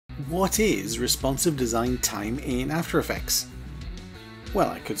What is responsive design time in After Effects? Well,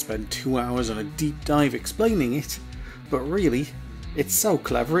 I could spend 2 hours on a deep dive explaining it, but really, it's so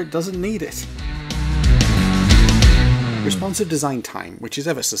clever it doesn't need it. Responsive design time, which is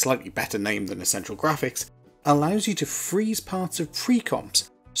ever so slightly better named than essential graphics, allows you to freeze parts of precomps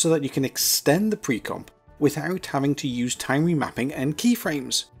so that you can extend the precomp without having to use time remapping and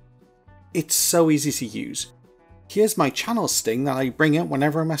keyframes. It's so easy to use. Here's my channel sting that I bring out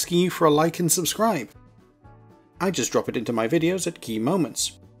whenever I'm asking you for a like and subscribe. I just drop it into my videos at key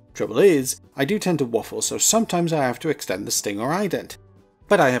moments. Trouble is, I do tend to waffle, so sometimes I have to extend the sting or ident.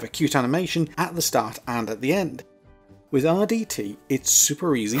 But I have a cute animation at the start and at the end. With RDT, it's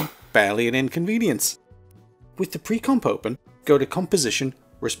super easy, barely an inconvenience. With the precomp open, go to Composition,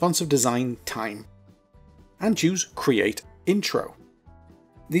 Responsive Design, Time, and choose Create Intro.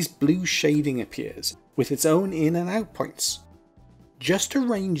 This blue shading appears with its own in and out points. Just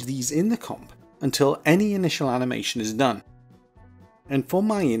arrange these in the comp until any initial animation is done. And for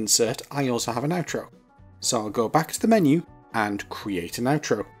my insert, I also have an outro, so I'll go back to the menu and create an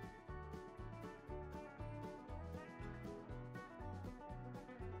outro.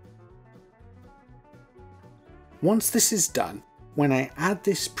 Once this is done, when I add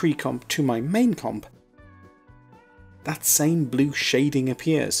this precomp to my main comp, that same blue shading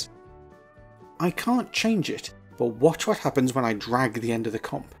appears. I can't change it, but watch what happens when I drag the end of the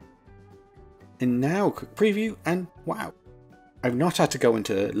comp. And now quick preview, and wow, I've not had to go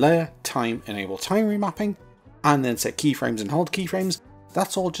into Layer, Time, Enable Time Remapping, and then set keyframes and hold keyframes.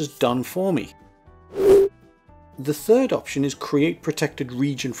 That's all just done for me. The third option is Create Protected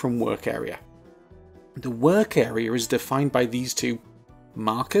Region from Work Area. The work area is defined by these two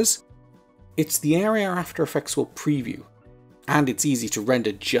markers. It's the area After Effects will preview, and it's easy to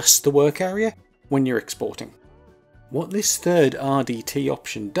render just the work area when you're exporting. What this third RDT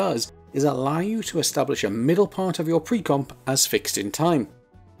option does is allow you to establish a middle part of your precomp as fixed in time.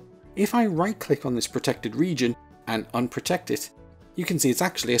 If I right click on this protected region and unprotect it, you can see it's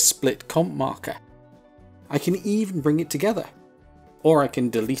actually a split comp marker. I can even bring it together, or I can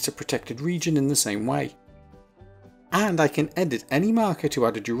delete a protected region in the same way. And I can edit any marker to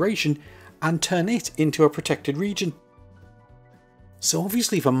add a duration and turn it into a protected region. So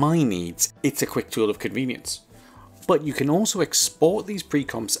obviously for my needs, it's a quick tool of convenience. But you can also export these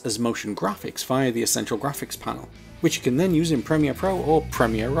precomps as motion graphics via the Essential Graphics panel, which you can then use in Premiere Pro or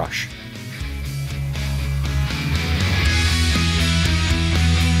Premiere Rush.